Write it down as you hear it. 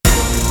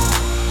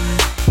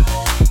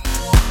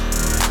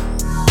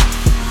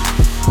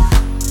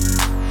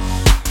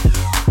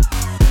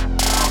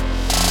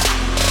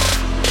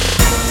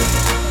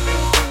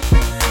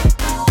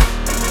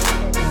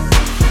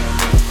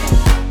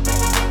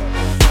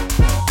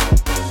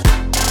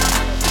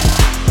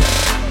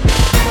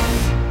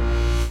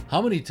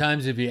How many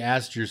times have you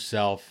asked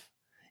yourself,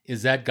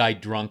 is that guy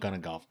drunk on a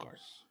golf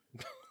course?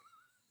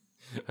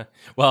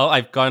 Well,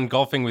 I've gone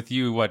golfing with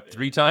you,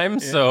 3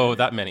 times? So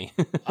that many.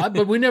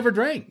 But we never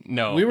drank.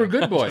 No. We were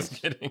good boys.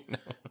 Just kidding. No.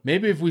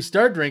 Maybe if we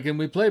start drinking,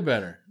 we play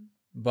better.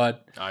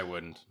 But I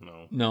wouldn't.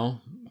 No.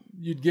 no,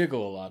 you'd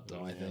giggle a lot,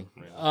 though, I think.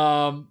 Really.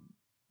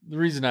 The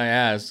reason I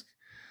ask,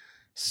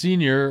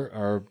 Senior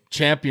or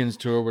Champions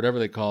Tour, whatever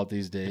they call it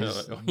these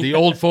days, the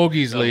Old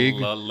Fogies League.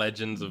 The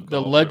Legends of Golf.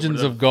 The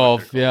Legends of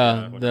Golf,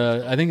 yeah.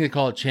 Whatever I think they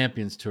call it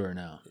Champions Tour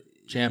now.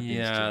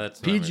 Champions Tour.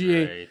 That's not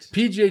PGA right.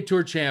 PGA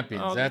Tour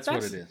Champions. Oh, that's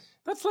what it is.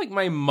 That's like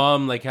my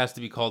mom has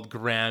to be called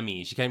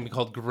Grammy. She can't be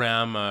called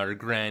Grandma or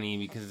Granny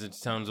because it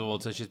sounds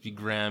old, so it should just be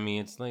Grammy.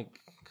 It's like,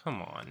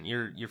 come on,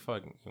 you're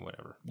fucking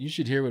whatever. You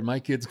should hear what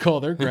my kids call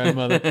their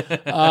grandmother.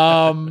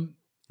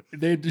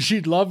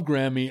 She'd love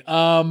Grammy.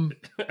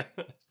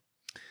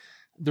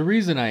 The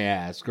reason I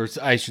ask, or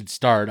I should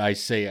start, I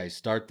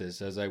start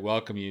this as I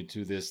welcome you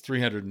to this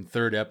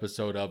 303rd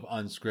episode of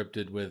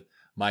Unscripted with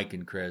Mike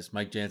and Chris.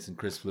 Mike Jansen,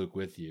 Chris Fluke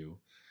with you.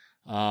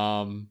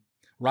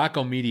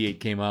 Rocco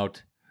Mediate came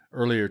out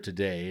earlier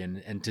today,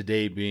 and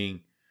today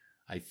being,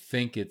 I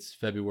think it's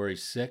February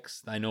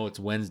 6th. I know it's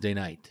Wednesday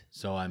night,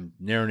 so I'm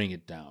narrowing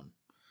it down.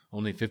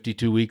 Only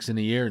 52 weeks in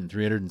a year and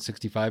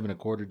 365 and a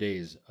quarter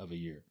days of a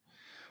year.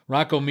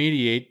 Rocco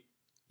Mediate,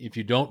 if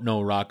you don't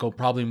know Rocco,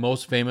 probably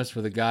most famous for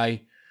the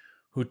guy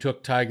who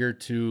took Tiger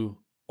to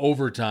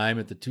overtime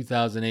at the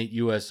 2008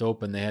 U.S.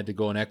 Open. They had to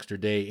go an extra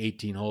day,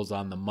 18 holes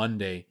on the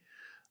Monday,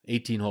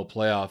 18-hole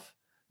playoff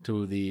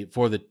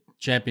for the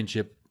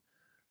championship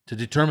to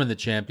determine the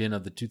champion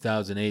of the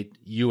 2008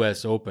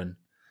 U.S. Open,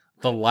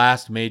 the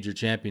last major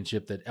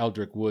championship that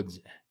Eldrick Woods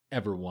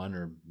ever won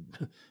or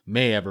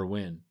may ever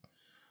win.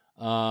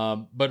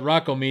 But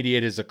Rocco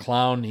Mediate is a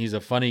clown. He's a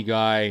funny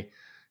guy.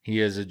 He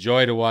is a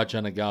joy to watch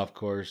on a golf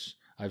course.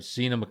 I've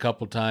seen him a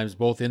couple times,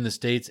 both in the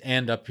States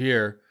and up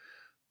here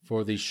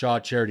for the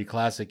Shaw Charity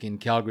Classic in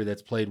Calgary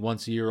that's played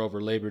once a year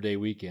over Labor Day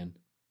weekend.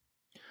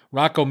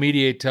 Rocco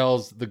Mediate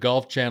tells the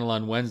Golf Channel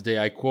on Wednesday,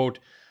 I quote,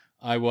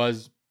 I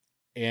was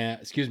a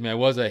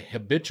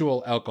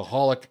habitual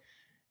alcoholic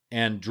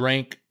and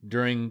drank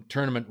during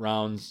tournament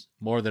rounds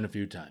more than a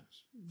few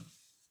times.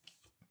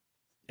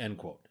 End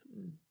quote.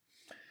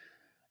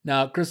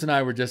 Now, Chris and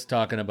I were just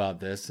talking about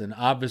this, and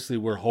obviously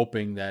we're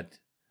hoping that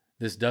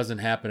this doesn't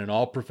happen in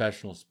all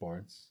professional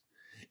sports.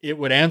 It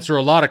would answer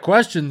a lot of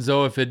questions,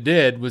 though, if it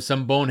did, with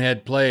some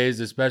bonehead plays,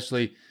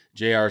 especially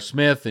J.R.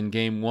 Smith in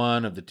Game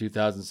 1 of the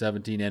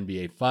 2017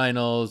 NBA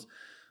Finals.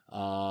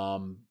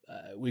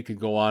 We could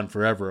go on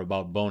forever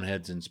about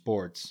boneheads in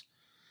sports.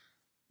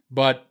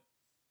 And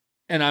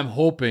I'm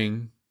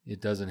hoping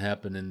it doesn't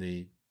happen in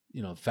the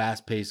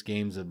fast-paced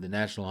games of the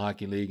National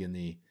Hockey League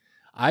and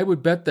I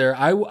would bet there.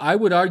 I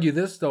would argue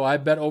this, though. I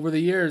bet over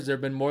the years there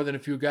have been more than a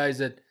few guys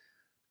that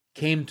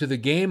came to the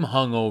game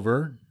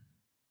hungover.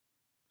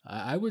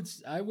 I would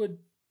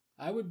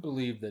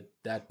believe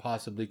that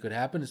possibly could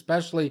happen,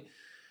 especially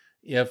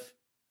if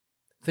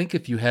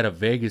you had a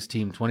Vegas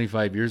team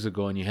 25 years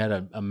ago and you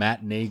had a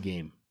matinee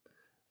game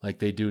like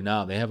they do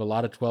now. They have a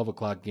lot of 12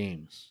 o'clock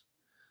games,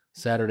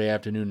 Saturday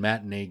afternoon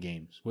matinee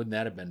games. Wouldn't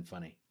that have been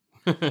funny?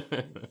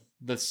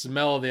 The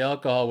smell of the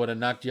alcohol would have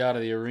knocked you out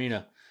of the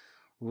arena.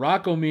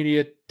 Rocco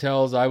Mediate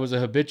tells, I was a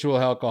habitual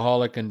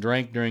alcoholic and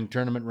drank during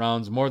tournament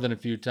rounds more than a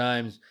few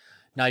times.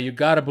 Now, you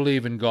got to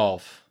believe in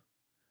golf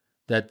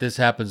that this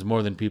happens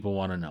more than people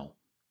want to know.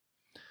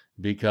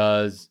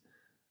 Because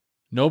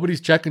nobody's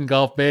checking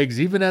golf bags,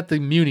 even at the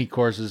Muni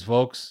courses,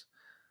 folks,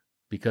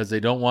 because they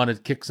don't want to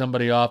kick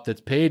somebody off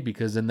that's paid,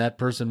 because then that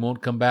person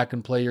won't come back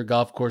and play your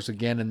golf course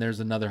again, and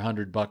there's another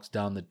 $100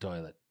 down the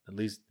toilet. At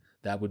least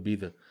that would be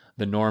the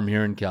norm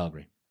here in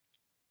Calgary.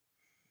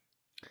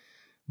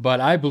 But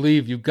I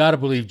believe, you've got to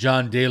believe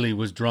John Daly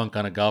was drunk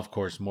on a golf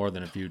course more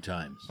than a few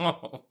times.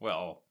 Oh,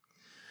 well.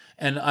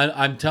 And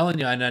I'm telling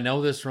you, and I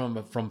know this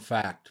from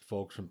fact,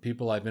 folks, from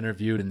people I've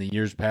interviewed in the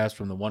years past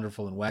from the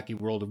wonderful and wacky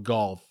world of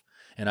golf.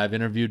 And I've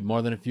interviewed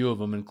more than a few of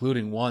them,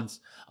 including once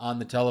on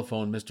the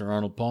telephone, Mr.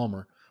 Arnold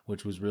Palmer,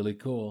 which was really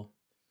cool.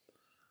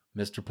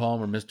 Mr.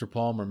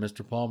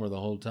 Palmer the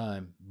whole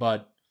time.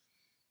 But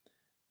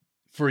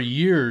for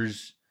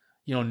years,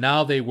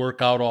 now they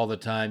work out all the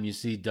time. You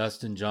see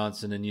Dustin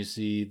Johnson and you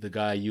see the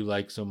guy you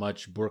like so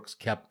much, Brooks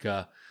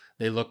Koepka.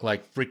 They look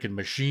like freaking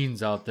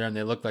machines out there, and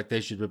they look like they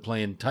should be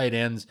playing tight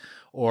ends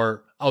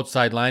or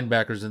outside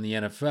linebackers in the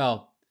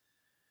NFL.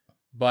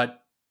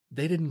 But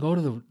they didn't go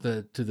to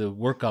the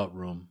workout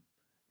room.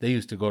 They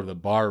used to go to the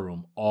bar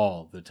room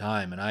all the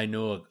time. And I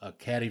know a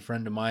caddy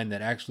friend of mine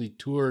that actually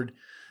toured,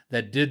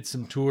 that did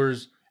some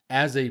tours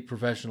as a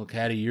professional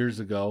caddy years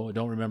ago. I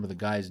don't remember the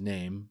guy's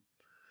name.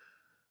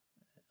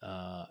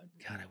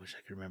 God, I wish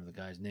I could remember the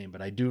guy's name,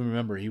 but I do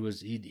remember he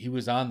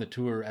was on the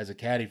tour as a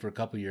caddy for a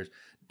couple of years.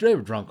 They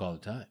were drunk all the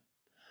time.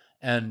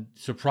 And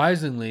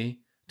surprisingly,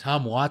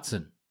 Tom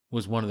Watson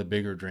was one of the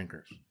bigger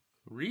drinkers.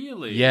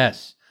 Really?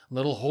 Yes.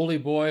 Little holy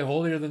boy,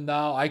 holier than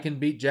thou, I can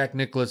beat Jack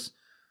Nicklaus.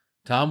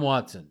 Tom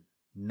Watson.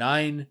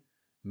 9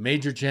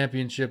 major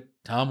championship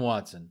Tom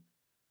Watson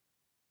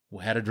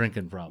had a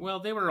drinking problem. Well,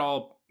 they were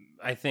all.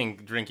 I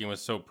think drinking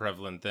was so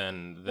prevalent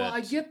then. That, Well,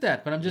 I get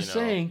that, but I'm just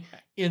you know, saying,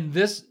 in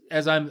this,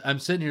 as I'm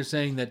sitting here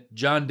saying that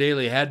John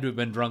Daly had to have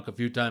been drunk a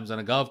few times on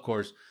a golf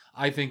course,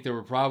 I think there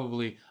were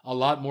probably a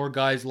lot more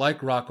guys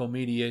like Rocco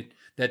Mediate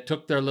that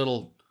took their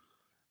little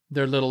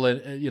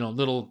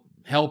little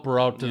helper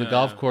out to the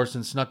golf course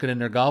and snuck it in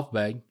their golf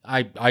bag.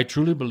 I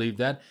truly believe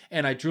that,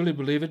 and I truly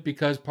believe it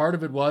because part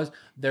of it was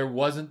there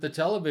wasn't the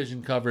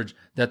television coverage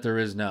that there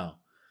is now.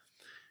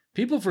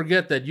 People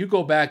forget that you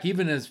go back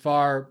even as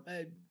far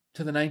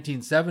to the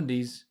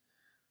 1970s,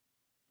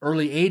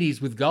 early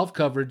 80s with golf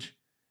coverage,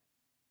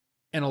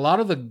 and a lot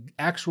of the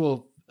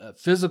actual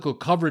physical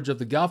coverage of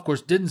the golf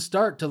course didn't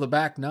start till the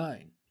back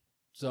nine.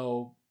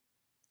 So,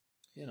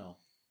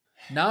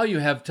 now you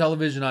have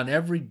television on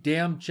every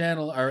damn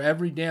channel or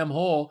every damn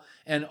hole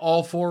and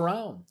all 4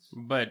 rounds.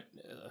 But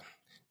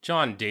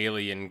John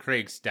Daly and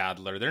Craig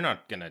Stadler, they're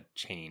not going to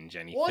change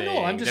anything. Well,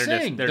 no, I'm just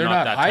saying. They're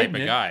not that type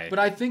of guy. But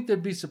I think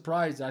they'd be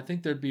surprised. I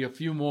think there'd be a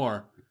few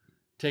more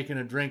taking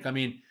a drink. I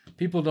mean,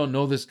 people don't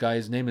know this guy.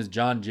 His name is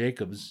John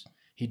Jacobs.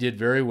 He did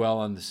very well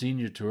on the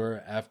senior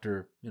tour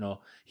after,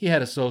 he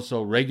had a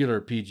so-so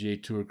regular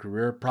PGA Tour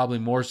career, probably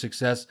more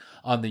success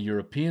on the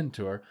European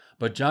Tour.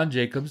 But John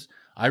Jacobs,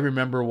 I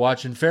remember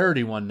watching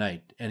Faraday one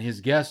night, and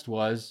his guest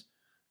was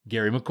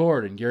Gary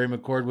McCord. And Gary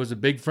McCord was a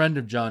big friend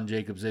of John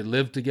Jacobs. They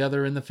lived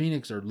together in the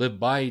Phoenix, or lived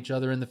by each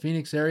other in the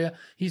Phoenix area.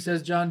 He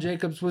says John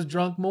Jacobs was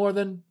drunk more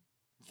than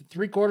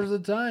 3/4 of the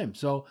time.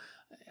 So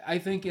I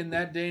think in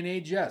that day and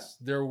age, yes,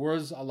 there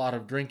was a lot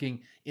of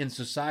drinking in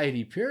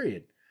society,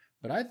 period.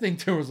 But I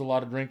think there was a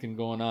lot of drinking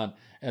going on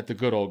at the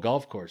good old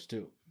golf course,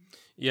 too.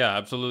 Yeah,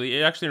 absolutely.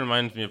 It actually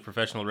reminds me of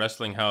professional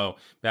wrestling, how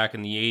back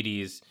in the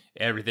 80s,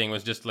 everything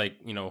was just like,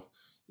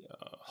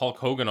 Hulk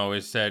Hogan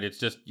always said, it's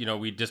just,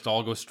 we just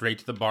all go straight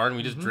to the bar and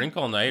we just drink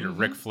all night. Or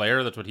Ric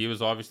Flair, that's what he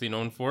was obviously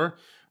known for.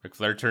 Ric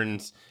Flair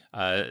turns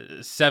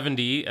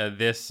 70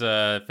 this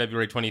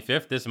February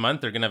 25th. This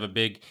month, they're going to have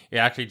it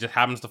actually just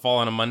happens to fall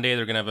on a Monday.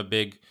 They're going to have a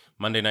big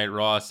Monday Night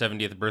Raw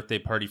 70th birthday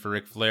party for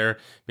Ric Flair.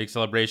 Big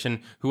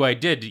celebration, who I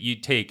did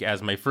take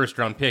as my first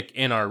round pick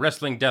in our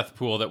wrestling death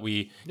pool that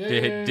we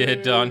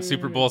did on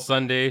Super Bowl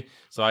Sunday.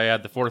 So I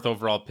had the 4th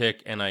overall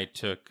pick, and I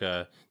took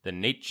the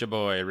Nature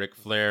Boy, Ric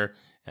Flair.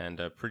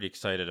 And pretty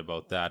excited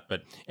about that.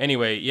 But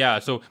anyway, yeah,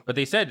 but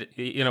they said,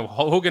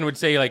 Hogan would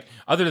say, like,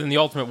 other than the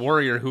Ultimate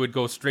Warrior, who would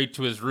go straight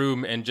to his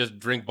room and just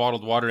drink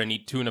bottled water and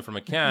eat tuna from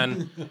a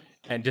can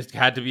and just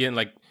had to be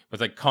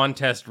was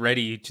contest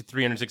ready to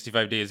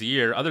 365 days a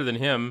year. Other than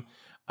him,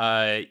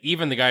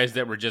 even the guys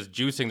that were just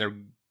juicing their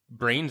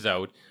brains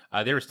out,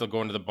 they were still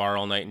going to the bar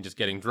all night and just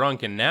getting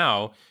drunk. And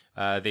now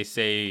they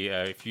say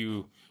if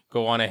you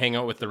go on a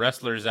hangout with the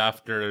wrestlers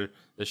after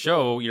the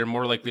show, you're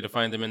more likely to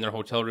find them in their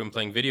hotel room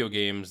playing video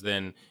games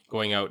than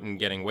going out and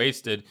getting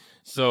wasted.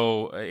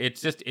 So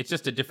it's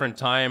just a different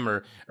time.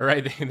 Or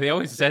they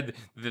always said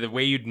the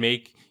way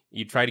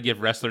you'd try to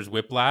give wrestlers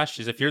whiplash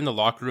is if you're in the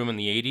locker room in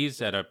the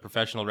 80s at a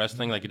professional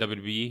wrestling, like a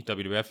WWE,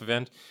 WWF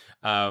event,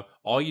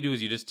 all you do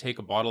is you just take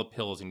a bottle of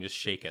pills and you just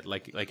shake it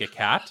like a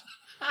cat.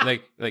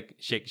 like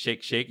shake,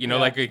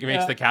 like it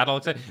makes the cat all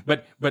excited.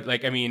 But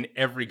like, I mean,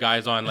 every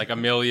guy's on like a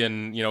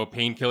million,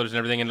 painkillers and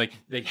everything, and like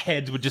the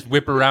heads would just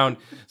whip around.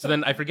 So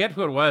then I forget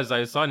who it was.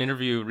 I saw an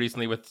interview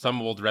recently with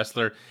some old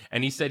wrestler,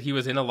 and he said he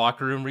was in a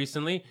locker room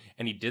recently,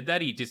 and he did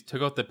that. He just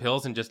took out the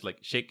pills and just like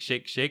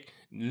shake.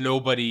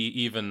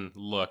 Nobody even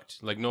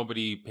looked. Like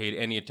nobody paid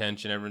any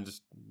attention. Everyone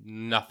just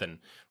nothing.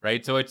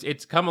 Right. So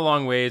it's come a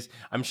long ways.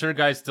 I'm sure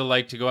guys still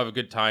like to go have a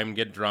good time,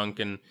 get drunk,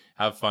 and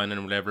have fun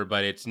and whatever.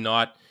 But it's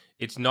not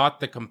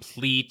the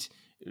complete,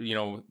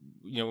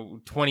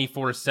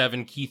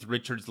 24/7 Keith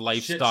Richards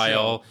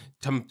lifestyle,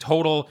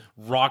 total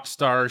rock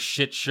star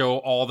shit show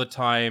all the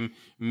time,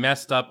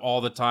 messed up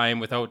all the time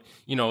without,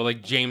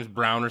 like James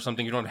Brown or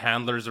something. You don't have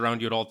handlers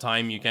around you at all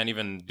time. You can't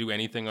even do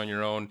anything on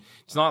your own.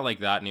 It's not like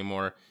that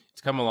anymore. It's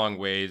come a long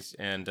ways,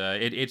 and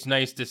it's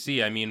nice to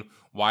see. I mean,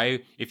 why,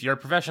 if you're a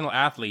professional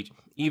athlete,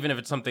 even if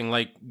it's something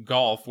like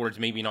golf, where it's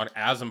maybe not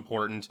as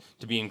important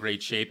to be in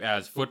great shape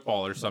as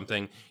football or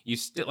something, you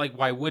still, like,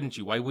 why wouldn't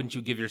you? Why wouldn't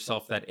you give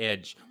yourself that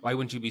edge? Why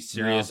wouldn't you be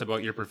serious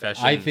about your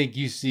profession? I think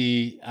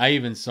I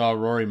even saw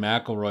Rory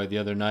McIlroy the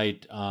other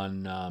night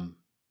on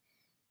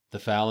the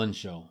Fallon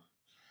show.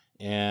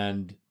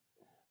 And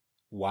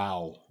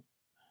wow,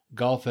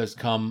 golf has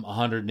come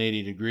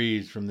 180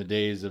 degrees from the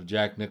days of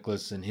Jack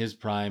Nicklaus and his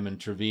prime and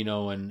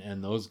Trevino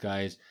and those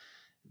guys.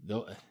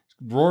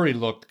 Rory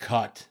looked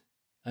cut.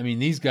 I mean,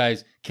 these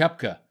guys,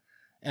 Koepka,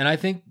 and I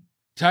think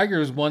Tiger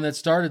is one that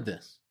started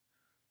this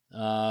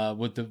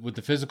with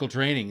the physical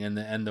training and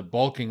the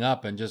bulking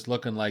up and just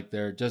looking like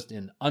they're just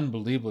in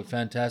unbelievably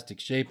fantastic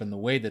shape, and the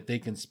way that they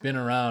can spin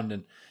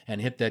around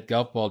and hit that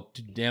golf ball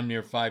to damn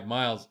near 5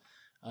 miles.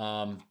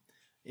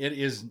 It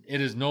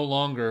is no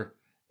longer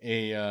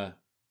a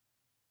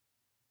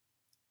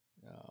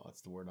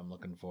what's the word I'm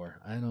looking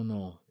for? I don't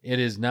know. It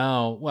is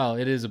now. Well,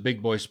 it is a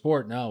big boy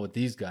sport now with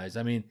these guys.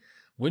 I mean,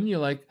 Wouldn't you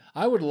like?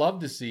 I would love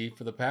to see,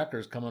 for the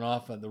Packers coming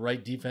off at the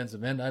right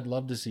defensive end, I'd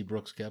love to see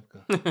Brooks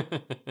Koepka.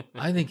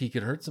 I think he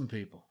could hurt some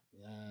people.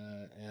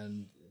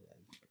 And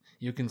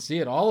you can see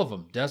it, all of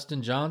them.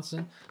 Dustin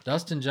Johnson,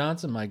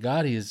 my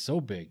God, he is so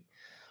big.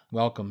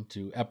 Welcome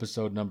to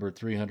episode number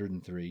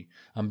 303.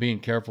 I'm being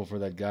careful for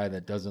that guy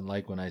that doesn't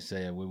like when I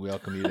say we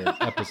welcome you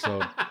to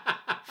episode.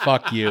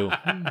 Fuck you.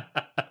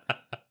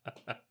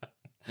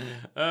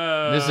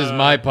 This is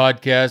my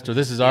podcast, or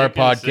this is our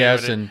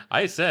podcast, and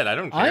I said I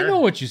don't care. I know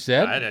what you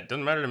said. It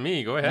doesn't matter to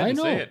me. Go ahead and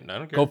say it. I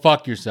don't care. Go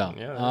fuck yourself.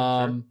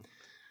 Yeah, sure.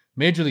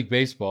 Major League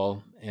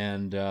Baseball,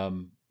 and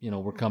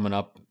we're coming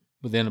up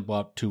within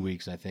about 2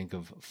 weeks, I think,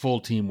 of full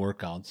team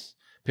workouts,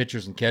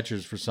 pitchers and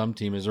catchers for some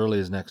team as early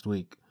as next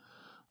week,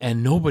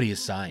 and nobody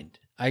is signed.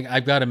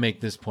 I've got to make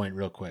this point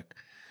real quick.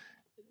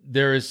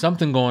 There is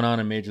something going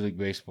on in Major League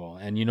Baseball,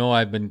 and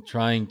I've been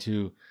trying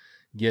to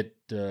get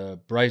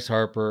Bryce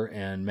Harper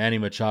and Manny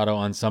Machado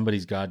on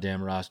somebody's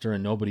goddamn roster,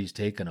 and nobody's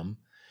taken them.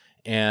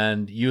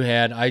 And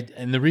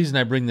and the reason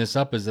I bring this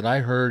up is that I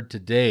heard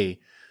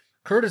today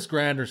Curtis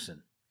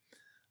Granderson,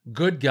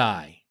 good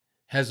guy,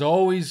 has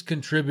always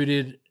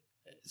contributed,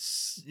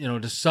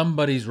 to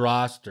somebody's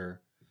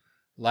roster.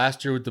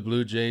 Last year with the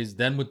Blue Jays,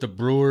 then with the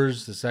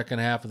Brewers, the second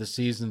half of the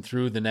season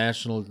through the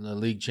National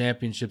League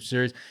Championship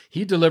Series.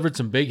 He delivered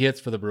some big hits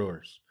for the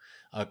Brewers.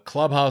 A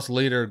clubhouse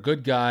leader,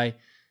 good guy.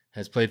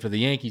 Has played for the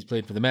Yankees,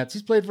 played for the Mets.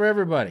 He's played for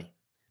everybody.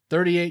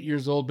 38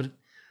 years old, but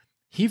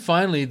he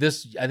finally,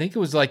 I think it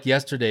was like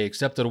yesterday,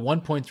 accepted a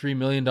 $1.3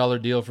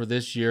 million deal for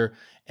this year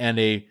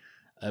and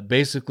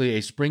basically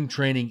a spring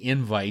training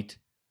invite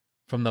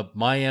from the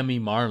Miami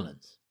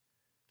Marlins.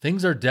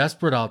 Things are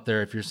desperate out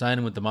there if you're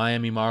signing with the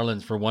Miami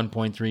Marlins for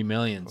 $1.3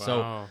 million. Wow.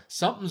 So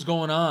something's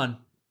going on,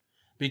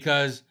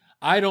 because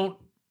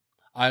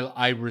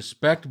I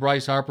respect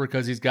Bryce Harper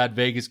because he's got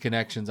Vegas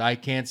connections. I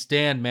can't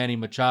stand Manny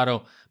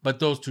Machado, but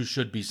those two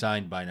should be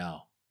signed by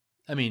now.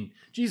 I mean,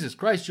 Jesus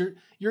Christ,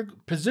 your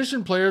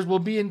position players will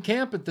be in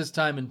camp at this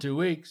time in 2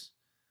 weeks,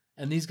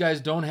 and these guys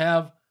don't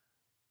have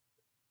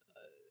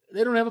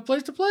a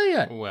place to play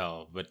yet.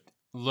 Well, but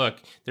look,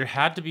 there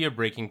had to be a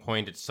breaking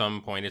point at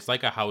some point. It's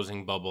like a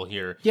housing bubble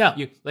here. Yeah.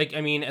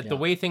 The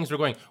way things are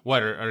going,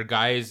 what are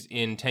guys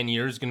in 10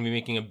 years going to be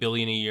making $1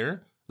 billion a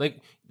year?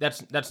 Like,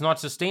 that's not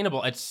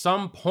sustainable. At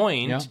some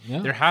point,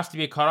 there has to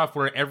be a cutoff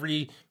where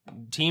every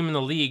team in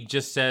the league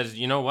just says,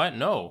 you know what?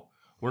 No,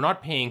 we're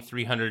not paying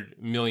 $300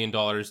 million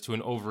to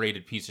an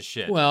overrated piece of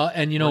shit. Well,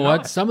 and you know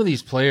what? Some of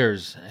these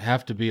players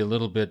have to be a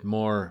little bit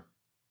more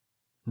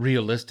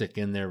realistic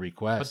in their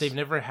requests. But they've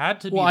never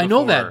had to be. Well, I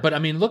know that, but I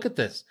mean, look at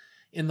this.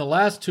 In the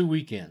last 2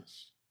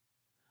 weekends,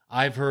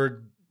 I've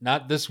heard,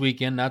 not this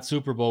weekend, not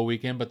Super Bowl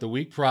weekend, but the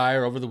week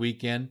prior, over the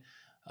weekend,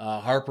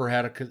 Harper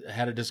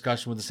had a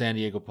discussion with the San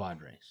Diego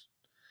Padres.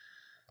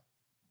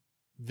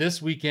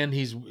 This weekend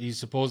he's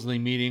supposedly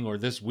meeting, or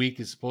this week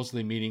is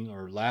supposedly meeting,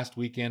 or last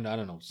weekend, I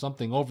don't know,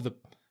 something over the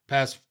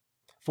past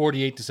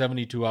 48 to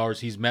 72 hours,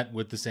 he's met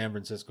with the San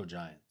Francisco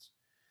Giants.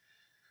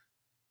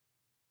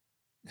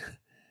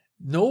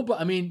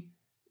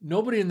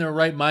 Nobody in their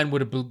right mind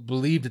would have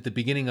believed at the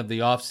beginning of the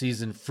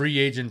offseason free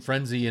agent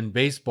frenzy in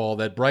baseball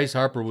that Bryce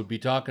Harper would be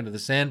talking to the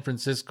San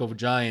Francisco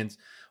Giants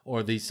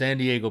or the San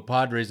Diego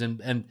Padres.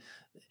 And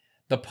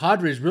the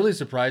Padres really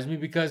surprised me,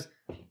 because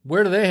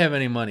where do they have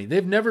any money?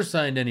 They've never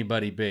signed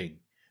anybody big.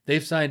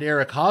 They've signed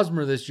Eric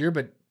Hosmer this year,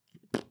 but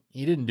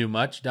he didn't do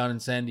much down in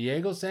San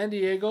Diego. San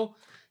Diego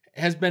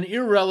has been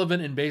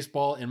irrelevant in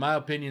baseball, in my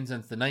opinion,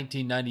 since the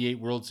 1998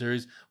 World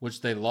Series,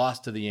 which they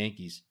lost to the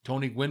Yankees.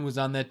 Tony Gwynn was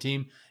on that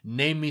team.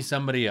 Name me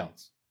somebody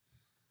else.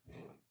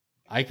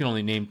 I can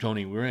only name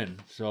Tony Gwynn.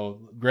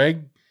 So,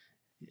 Greg,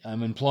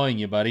 I'm employing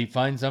you, buddy.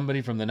 Find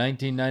somebody from the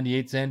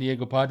 1998 San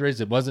Diego Padres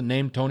that wasn't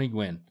named Tony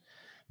Gwynn.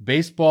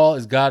 Baseball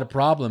has got a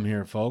problem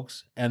here,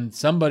 folks, and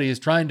somebody is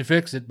trying to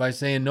fix it by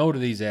saying no to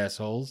these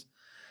assholes.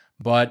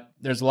 But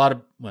there's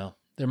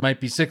there might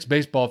be 6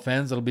 baseball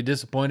fans that'll be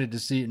disappointed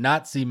to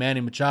not see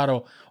Manny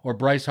Machado or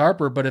Bryce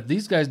Harper, but if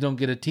these guys don't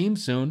get a team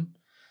soon,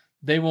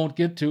 they won't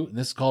get to, and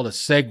this is called a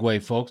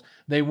segue, folks,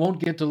 they won't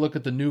get to look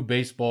at the new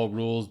baseball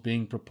rules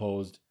being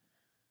proposed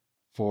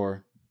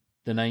for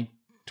the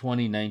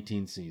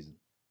 2019 season.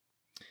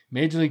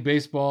 Major League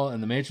Baseball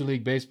and the Major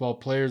League Baseball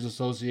Players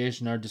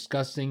Association are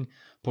discussing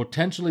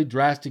potentially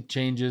drastic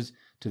changes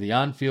to the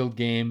on-field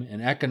game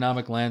and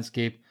economic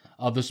landscape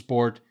of the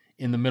sport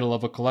in the middle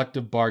of a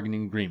collective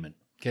bargaining agreement.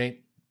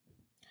 Okay,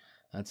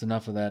 that's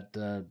enough of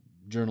that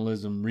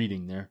journalism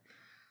reading there.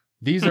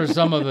 These are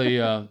some of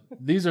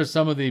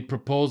the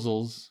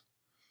proposals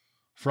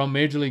from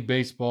Major League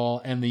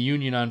Baseball and the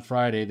union on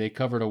Friday. They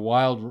covered a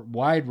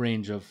wide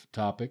range of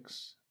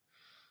topics.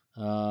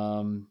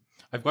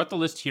 I've got the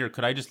list here.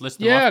 Could I just list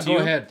them off to you? Yeah,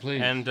 go ahead,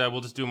 please. And we'll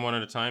just do them one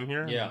at a time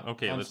here? Yeah,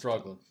 okay, I'm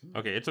struggling.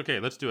 Okay, it's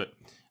okay. Let's do it.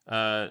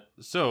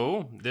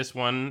 So this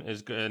one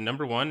is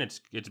number one.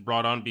 It's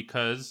brought on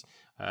because,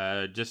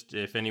 just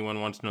if anyone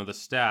wants to know the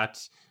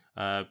stats,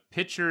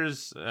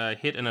 pitchers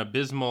hit an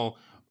abysmal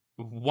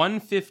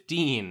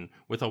 115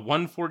 with a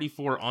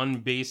 144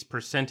 on base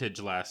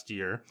percentage last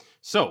year.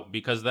 So,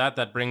 because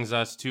that brings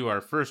us to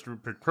our first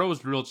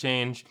proposed rule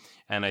change,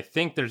 and I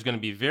think there's going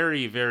to be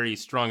very, very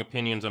strong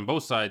opinions on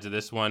both sides of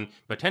this one,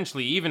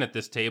 potentially even at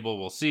this table,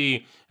 we'll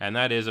see, and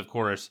that is, of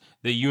course,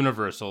 the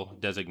universal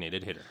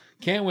designated hitter.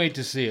 Can't wait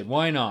to see it.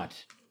 Why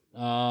not?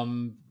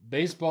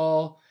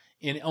 Baseball,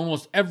 in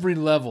almost every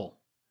level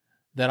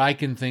that I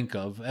can think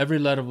of, every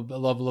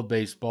level of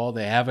baseball.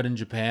 They have it in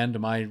Japan, to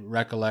my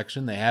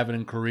recollection. They have it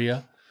in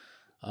Korea,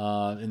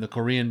 in the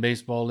Korean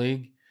Baseball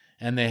League.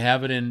 And they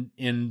have it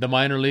in the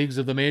minor leagues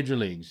of the major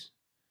leagues.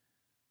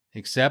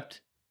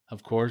 Except,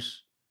 of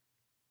course,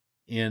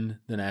 in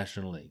the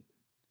National League.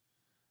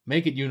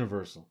 Make it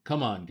universal.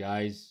 Come on,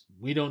 guys.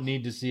 We don't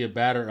need to see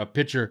a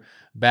pitcher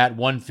bat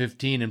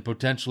 115 and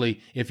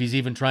potentially, if he's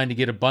even trying to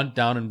get a bunt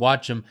down, and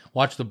watch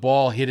the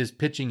ball hit his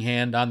pitching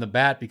hand on the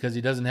bat because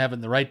he doesn't have it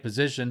in the right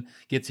position,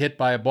 gets hit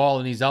by a ball,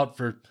 and he's out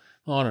for,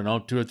 I don't know,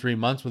 2 or 3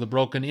 months with a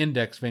broken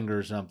index finger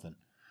or something.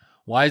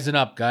 Wisen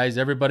up, guys.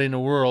 Everybody in the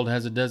world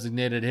has a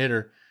designated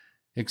hitter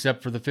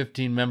except for the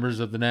 15 members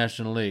of the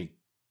National League.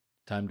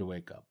 Time to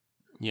wake up.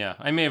 Yeah,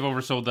 I may have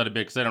oversold that a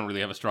bit because I don't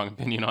really have a strong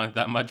opinion on it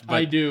that much. But,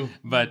 I do.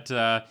 But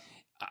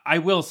I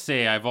will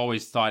say I've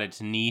always thought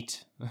it's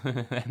neat.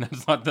 And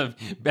that's not the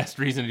best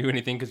reason to do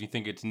anything because you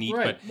think it's neat.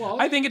 Right. But Well,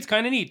 I think it's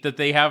kind of neat that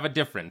they have a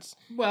difference.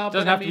 Well, It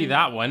doesn't have to be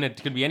that one.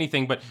 It could be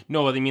anything. But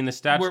no, I mean, the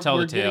stats tell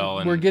the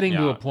tale. We're getting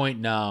to a point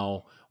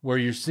now where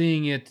you're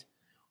seeing it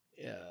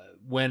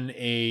when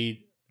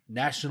a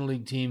National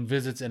League team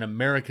visits an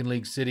American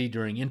League city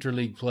during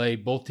interleague play.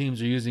 Both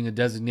teams are using a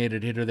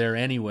designated hitter there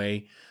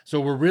anyway. So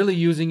we're really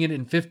using it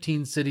in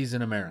 15 cities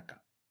in America.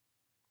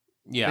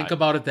 Yeah. Think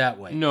about it that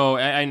way. No,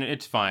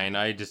 it's fine.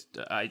 I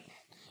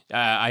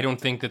don't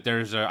think that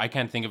I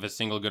can't think of a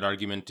single good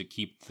argument to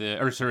keep the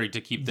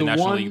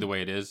National League the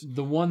way it is.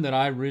 The one that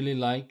I really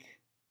like,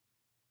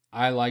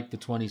 I like the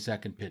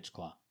 20-second pitch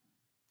clock.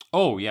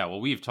 Oh, yeah. Well,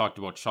 we've talked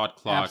about shot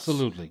clocks.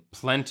 Absolutely.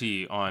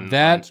 Plenty on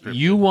that. on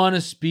You want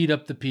to speed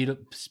up the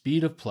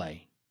speed of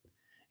play,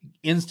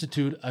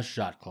 institute a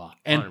shot clock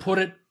and 100%. Put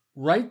it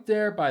right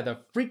there by the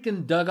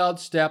freaking dugout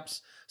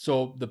steps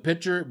so the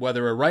pitcher,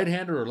 whether a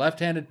right-hander or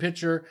left-handed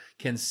pitcher,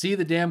 can see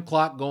the damn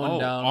clock going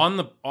down. On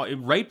the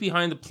right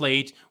behind the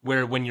plate,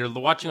 where when you're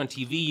watching on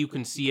TV, you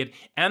can see it.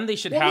 And they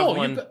should have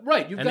one.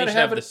 You've got to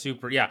have it. The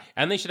super, yeah.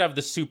 And they should have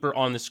the super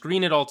on the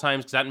screen at all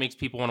times because that makes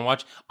people want to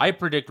watch. I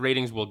predict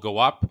ratings will go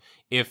up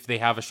if they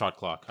have a shot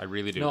clock. I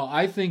really do. No,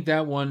 I think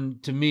that one,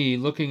 to me,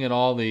 looking at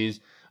all these,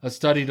 a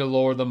study to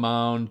lower the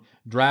mound,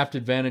 draft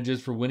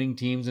advantages for winning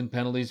teams and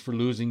penalties for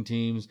losing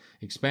teams,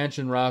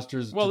 expansion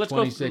rosters to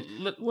 26.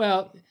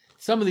 Well,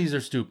 some of these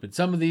are stupid.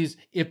 Some of these,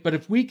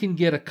 if we can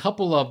get a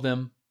couple of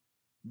them,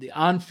 the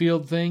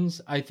on-field things,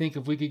 I think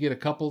if we could get a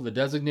couple, the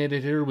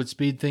designated hitter would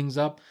speed things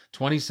up.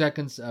 20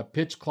 seconds, a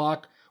pitch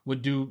clock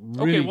would do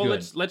really good.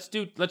 Okay, let's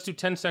do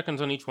 10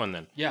 seconds on each one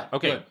then. Yeah.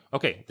 Okay. Good.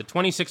 Okay. The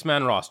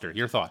 26-man roster.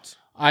 Your thoughts?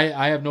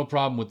 I have no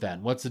problem with that.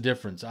 What's the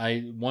difference?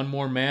 One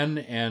more man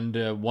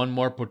and one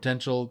more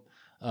potential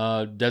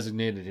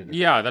designated hitter.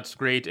 Yeah, that's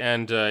great.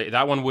 And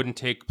that one wouldn't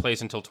take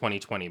place until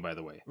 2020, by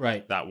the way.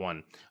 Right. That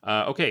one.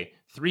 Okay.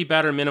 3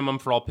 batter minimum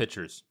for all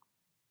pitchers.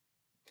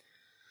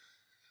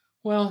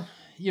 Well,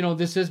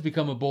 this has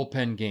become a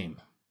bullpen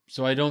game.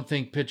 So I don't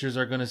think pitchers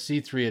are going to see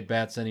 3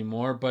 at-bats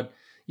anymore. But,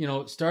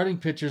 starting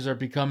pitchers are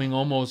becoming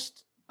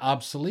almost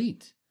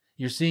obsolete.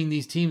 You're seeing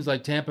these teams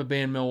like Tampa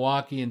Bay and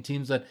Milwaukee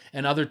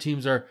and other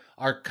teams are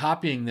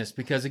copying this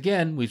because,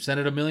 again, we've said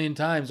it a million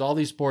times, all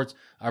these sports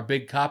are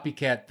big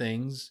copycat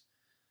things.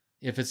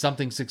 If it's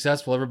something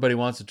successful, everybody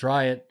wants to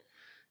try it.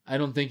 I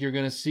don't think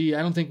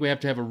we have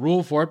to have a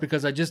rule for it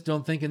because I just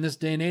don't think in this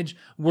day and age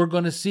we're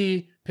going to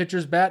see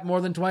pitchers bat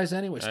more than twice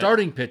anyway.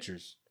 Starting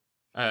pitchers.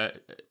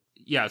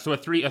 Yeah, so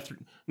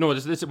no,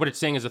 this is what it's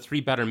saying is a 3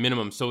 batter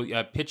minimum. So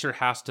a pitcher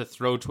has to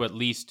throw to at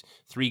least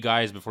 3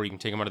 guys before you can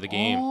take them out of the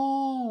game.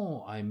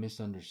 Oh, I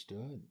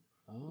misunderstood.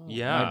 Oh,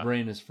 yeah, my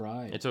brain is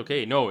fried. It's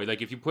okay. No,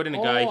 like if you put in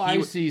a guy, I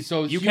see.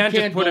 So you can't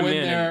just put him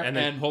in there and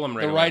then pull him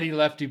right the away. righty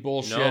lefty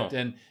bullshit, No.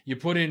 And you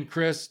put in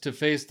Chris to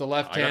face the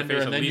left-hander,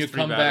 face and at then you least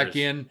 3 come batters. back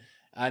in,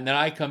 and then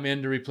I come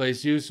in to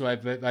replace you, so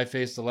I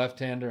face the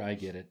left-hander. I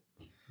get it.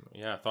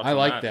 Yeah, I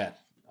like that.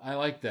 I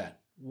like that.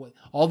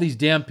 All these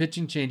damn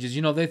pitching changes.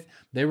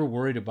 They were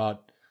worried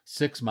about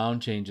 6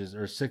 mound changes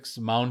or 6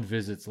 mound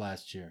visits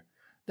last year.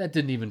 That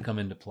didn't even come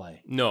into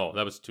play. No,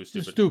 that was too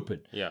stupid. It's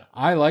stupid. Yeah.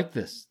 I like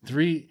this.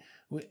 3.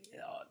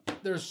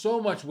 There's so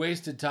much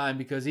wasted time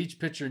because each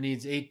pitcher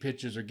needs 8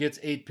 pitches or gets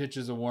 8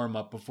 pitches of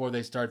warm-up before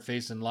they start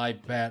facing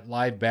live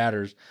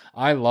batters.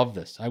 I love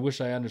this. I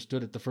wish I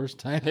understood it the first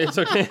time. It's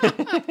okay.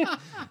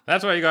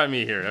 That's why you got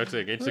me here. It's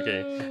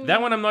okay.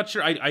 That one I'm not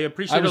sure. I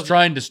appreciate. I was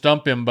trying to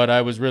stump him, but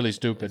I was really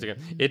stupid.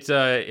 It's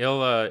okay.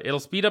 It'll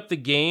speed up the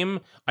game.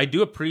 I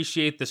do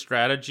appreciate the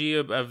strategy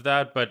of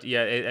that, but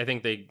yeah, I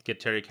think they get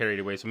carried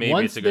away. So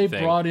maybe it's a good thing. Once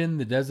they brought in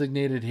the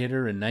designated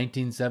hitter in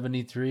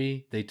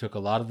 1973, they took a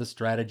lot of the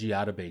strategy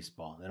out of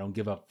baseball. They don't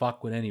give a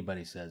fuck what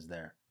anybody says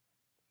there.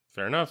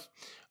 Fair enough.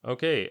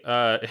 Okay.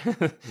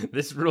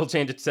 This rule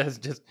change, it says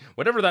just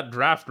whatever that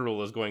draft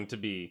rule is going to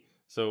be.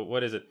 So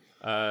what is it?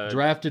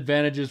 Draft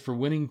advantages for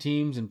winning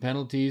teams and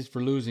penalties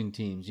for losing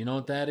teams. You know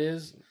what that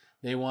is?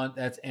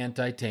 That's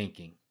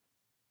anti-tanking.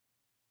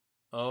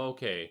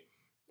 Okay.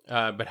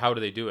 But how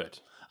do they do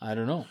it? I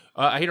don't know.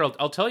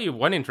 I'll tell you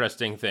one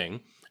interesting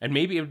thing, and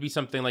maybe it would be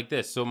something like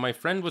this. So my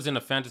friend was in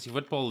a fantasy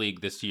football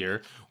league this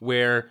year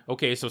where,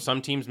 okay, so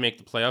some teams make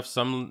the playoffs,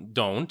 some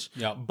don't.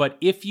 Yeah. But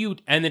if you,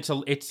 and it's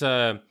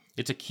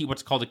a key,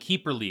 what's called a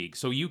keeper league.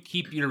 So you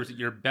keep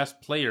your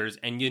best players,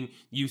 and you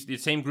the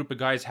same group of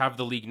guys have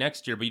the league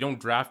next year, but you don't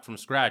draft from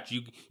scratch.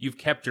 You've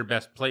kept your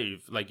best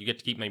players. Like you get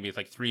to keep maybe it's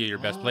like 3 of your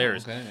best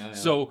players. Okay, yeah.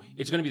 So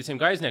it's going to be the same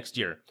guys next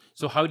year.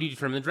 So how do you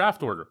determine the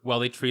draft order? Well,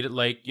 they treat it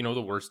like,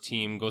 the worst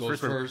team goes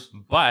first.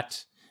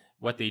 But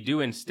what they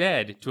do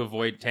instead to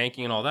avoid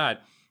tanking and all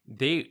that,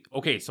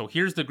 so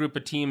here's the group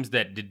of teams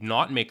that did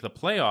not make the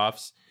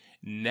playoffs.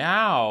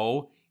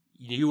 Now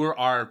you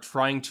are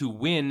trying to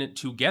win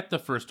to get the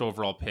first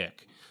overall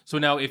pick. So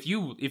now if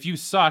you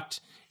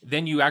sucked,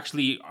 then you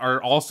actually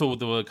are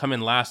also come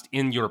in last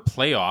in your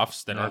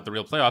playoffs that aren't the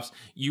real playoffs.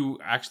 You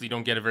actually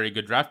don't get a very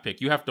good draft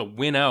pick. You have to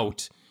win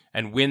out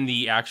and win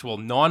the actual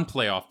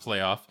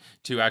non-playoff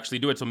to actually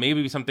do it. So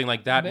maybe something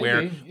like that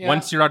where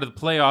once you're out of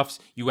the playoffs,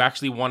 you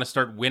actually want to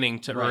start winning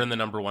to earn the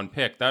number one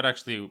pick. That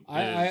actually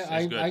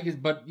is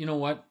good. But you know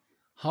what?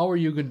 How are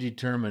you going to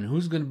determine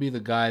who's going to be the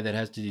guy that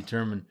has to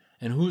determine,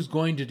 and who's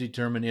going to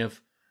determine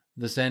if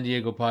the San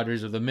Diego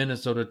Padres or the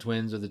Minnesota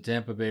Twins or the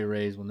Tampa Bay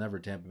Rays, well, never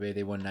Tampa Bay,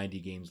 they won 90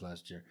 games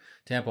last year.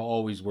 Tampa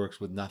always works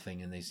with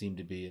nothing, and they seem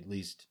to be, at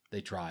least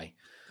they try.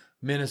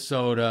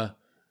 Minnesota,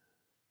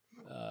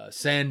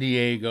 San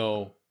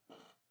Diego,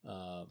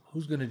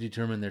 who's going to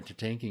determine they're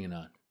tanking or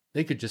not?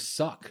 They could just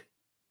suck.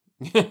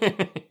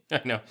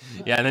 I know.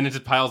 Yeah, and then it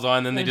just piles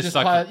on, then they just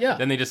suck.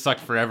 Then they just suck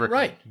forever.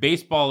 Right.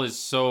 Baseball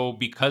is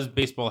because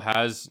baseball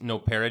has no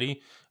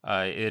parity.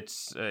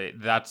 That's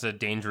a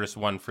dangerous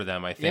one for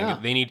them. I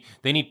think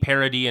they need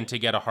parity and to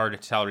get a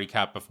hard salary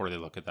cap before they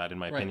look at that, in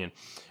my opinion.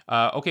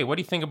 Okay, what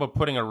do you think about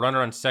putting a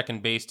runner on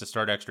second base to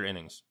start extra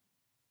innings?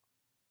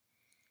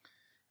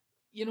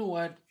 You know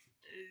what?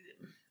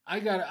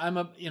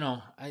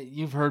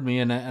 You've heard me,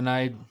 and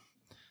I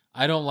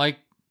don't like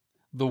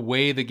the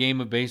way the game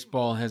of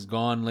baseball has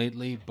gone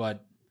lately,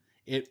 but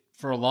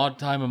for a long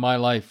time in my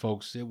life,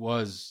 folks, it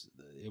was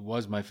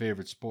my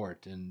favorite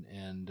sport,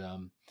 and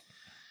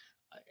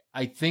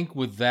I think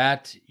with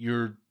that,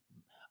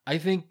 I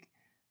think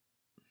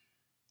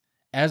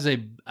as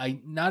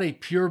not a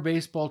pure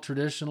baseball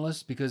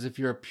traditionalist, because if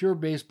you're a pure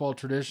baseball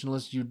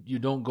traditionalist, you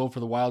don't go for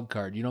the wild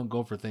card, you don't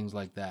go for things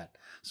like that.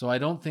 So I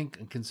don't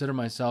consider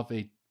myself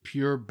a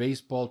pure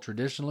baseball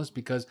traditionalist,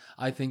 because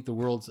I think the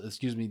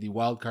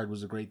wild card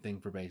was a great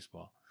thing for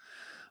baseball.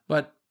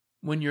 But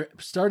when you're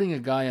starting a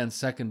guy on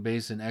second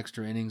base in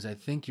extra innings, I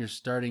think you're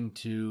starting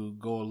to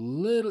go a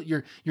little,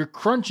 you're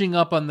crunching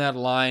up on that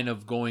line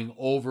of going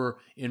over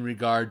in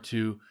regard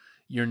to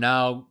you're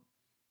now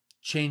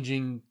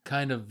changing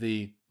kind of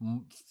the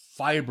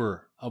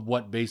fiber of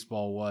what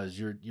baseball was.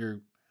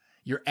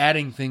 You're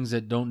adding things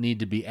that don't need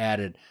to be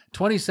added.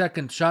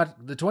 20-second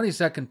shot, the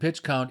 20-second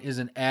pitch count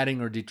isn't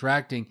adding or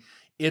detracting.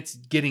 It's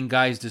getting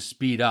guys to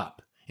speed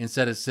up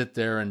instead of sit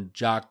there and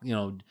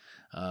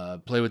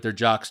play with their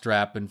jock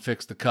strap and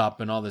fix the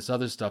cup and all this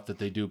other stuff that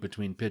they do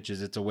between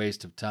pitches. It's a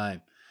waste of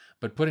time.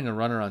 But putting a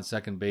runner on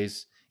second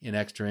base in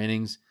extra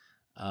innings,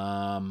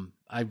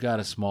 I've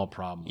got a small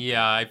problem.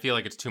 Yeah, I feel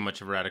like it's too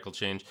much of a radical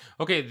change.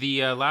 Okay,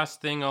 the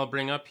last thing I'll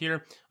bring up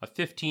here, a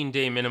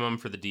 15-day minimum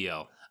for the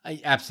DL.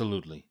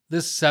 Absolutely.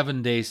 This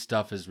 7-day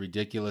stuff is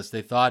ridiculous.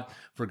 They thought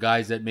for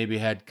guys that maybe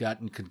had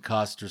gotten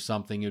concussed or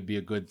something, it would be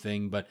a good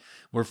thing, but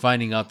we're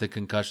finding out that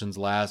concussions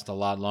last a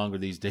lot longer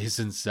these days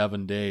than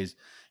 7 days.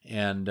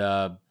 And,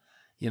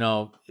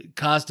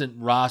 constant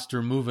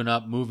roster moving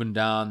up, moving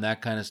down,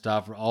 that kind of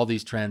stuff, all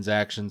these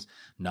transactions.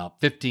 No,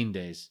 15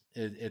 days.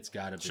 It's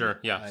got to be. Sure.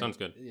 Yeah, sounds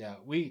good. Yeah,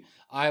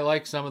 I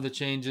like some of the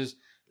changes.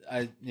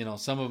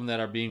 Some of them that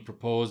are being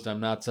proposed,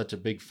 I'm not such a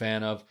big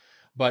fan of.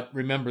 But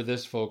remember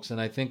this, folks, and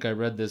I think I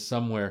read this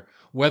somewhere,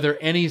 whether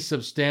any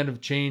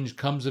substantive change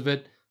comes of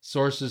it,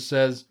 sources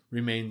says,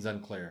 remains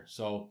unclear.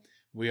 So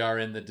we are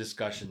in the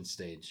discussion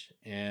stage.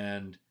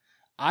 And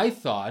I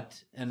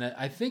thought, and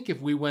I think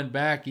if we went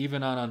back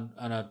even on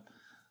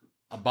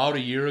about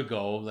a year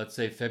ago, let's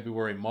say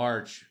February,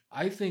 March,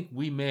 I think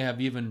we may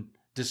have even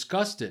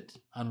discussed it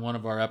on one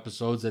of our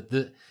episodes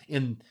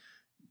in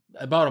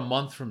about a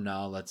month from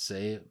now, let's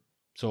say,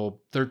 so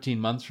 13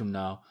 months from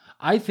now.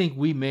 I think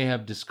we may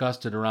have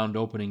discussed it around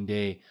opening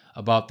day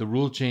about the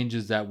rule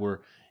changes that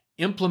were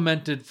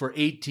implemented for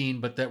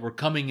 18, but that were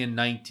coming in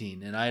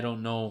 19. And I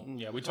don't know.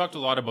 Yeah, we talked a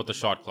lot about the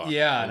shot clock.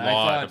 Yeah, a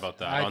lot about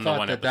that on the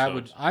one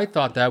episode. I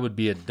thought that would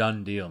be a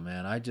done deal,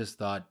 man. I just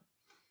thought,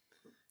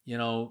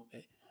 and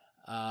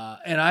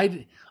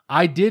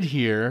I did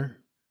hear,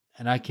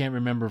 and I can't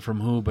remember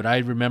from who, but I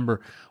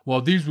remember,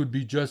 well, these would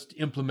be just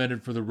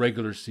implemented for the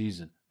regular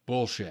season.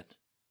 Bullshit.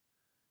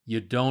 You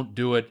don't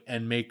do it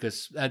and make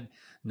us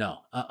no.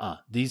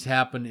 These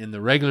happen in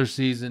the regular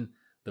season,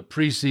 the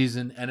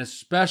preseason, and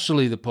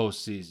especially the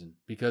postseason,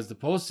 because the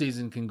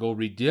postseason can go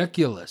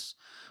ridiculous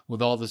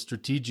with all the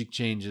strategic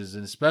changes,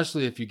 and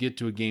especially if you get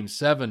to a game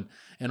 7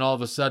 and all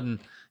of a sudden,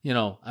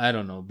 I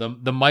don't know,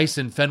 the mice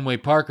in Fenway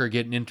Park are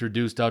getting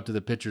introduced out to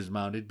the pitcher's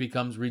mound. It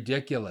becomes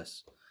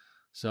ridiculous.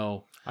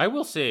 So I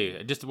will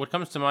say, just what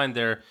comes to mind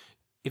there,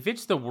 if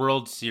it's the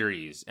World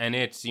Series and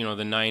it's,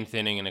 the ninth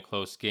inning in a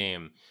close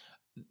game,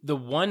 the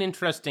one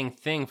interesting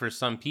thing for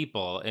some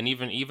people, and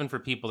even for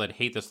people that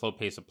hate the slow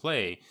pace of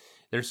play,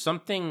 there's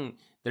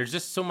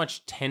just so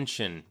much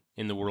tension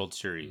in the World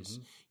Series.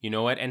 Mm-hmm. You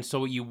know what? And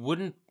so you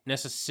wouldn't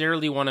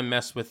necessarily want to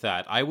mess with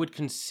that. I would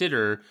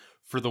consider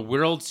for the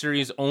World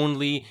Series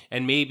only,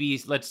 and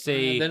maybe, let's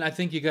say... then I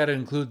think you got to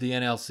include the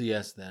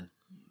NLCS then.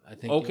 I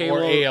think, okay,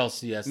 or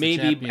ALCS,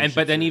 maybe,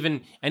 but then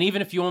even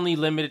if you only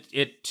limit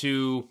it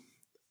to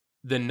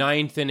the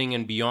ninth inning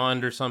and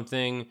beyond or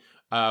something,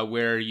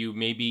 where you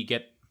maybe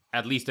get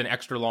at least an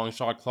extra long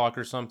shot clock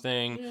or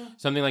something,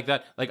 something like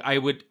that. Like I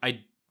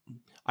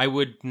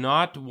would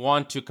not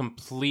want to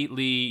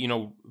completely,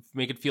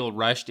 make it feel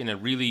rushed in a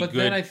really good,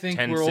 then I think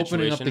we're situation.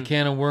 Opening up the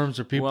can of worms,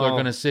 or people are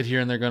going to sit here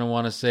and they're going to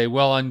want to say,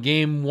 well, on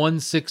game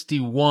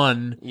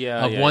 161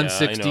 of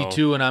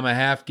 162 and I'm a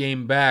half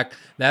game back,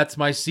 that's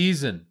my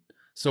season.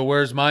 So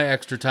where's my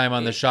extra time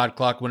on the shot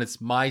clock when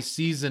it's my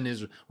season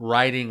is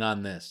riding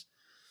on this?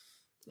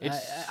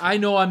 I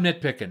know I'm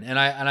nitpicking, and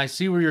I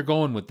see where you're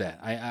going with that.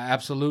 I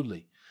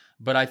absolutely.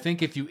 But I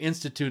think if you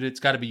institute it, it's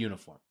got to be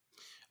uniform.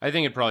 I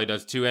think it probably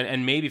does too,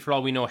 and maybe for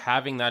all we know,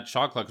 having that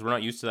shot clock, because we're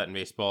not used to that in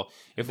baseball.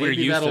 If we're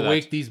used to that, that'll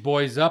wake these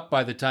boys up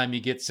by the time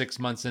you get 6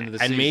 months into the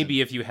season. And maybe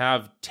if you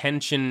have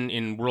tension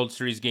in World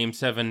Series Game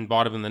 7,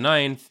 bottom of the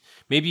ninth,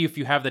 maybe if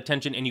you have the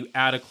tension and you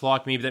add a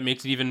clock, maybe that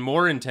makes it even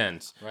more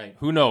intense. Right?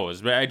 Who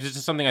knows? But it's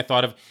just something I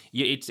thought of.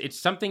 It's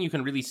something you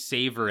can really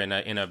savor in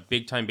a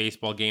big time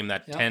baseball game.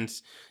 That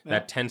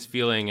tense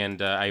feeling,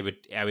 and I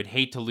would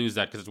hate to lose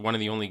that because it's one of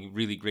the only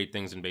really great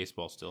things in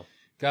baseball still.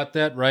 Got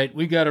that right.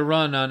 We got to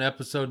run on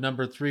episode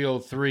number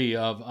 303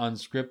 of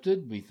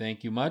Unscripted. We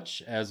thank you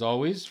much, as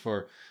always,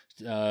 for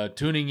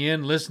tuning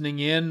in, listening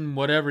in,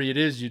 whatever it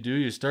is you do.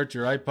 You start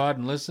your iPod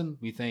and listen.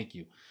 We thank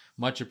you.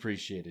 Much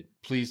appreciated.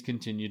 Please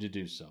continue to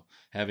do so.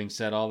 Having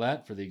said all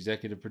that, for the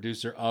executive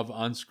producer of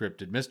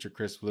Unscripted, Mr.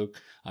 Chris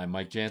Fluke, I'm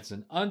Mike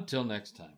Jansen. Until next time.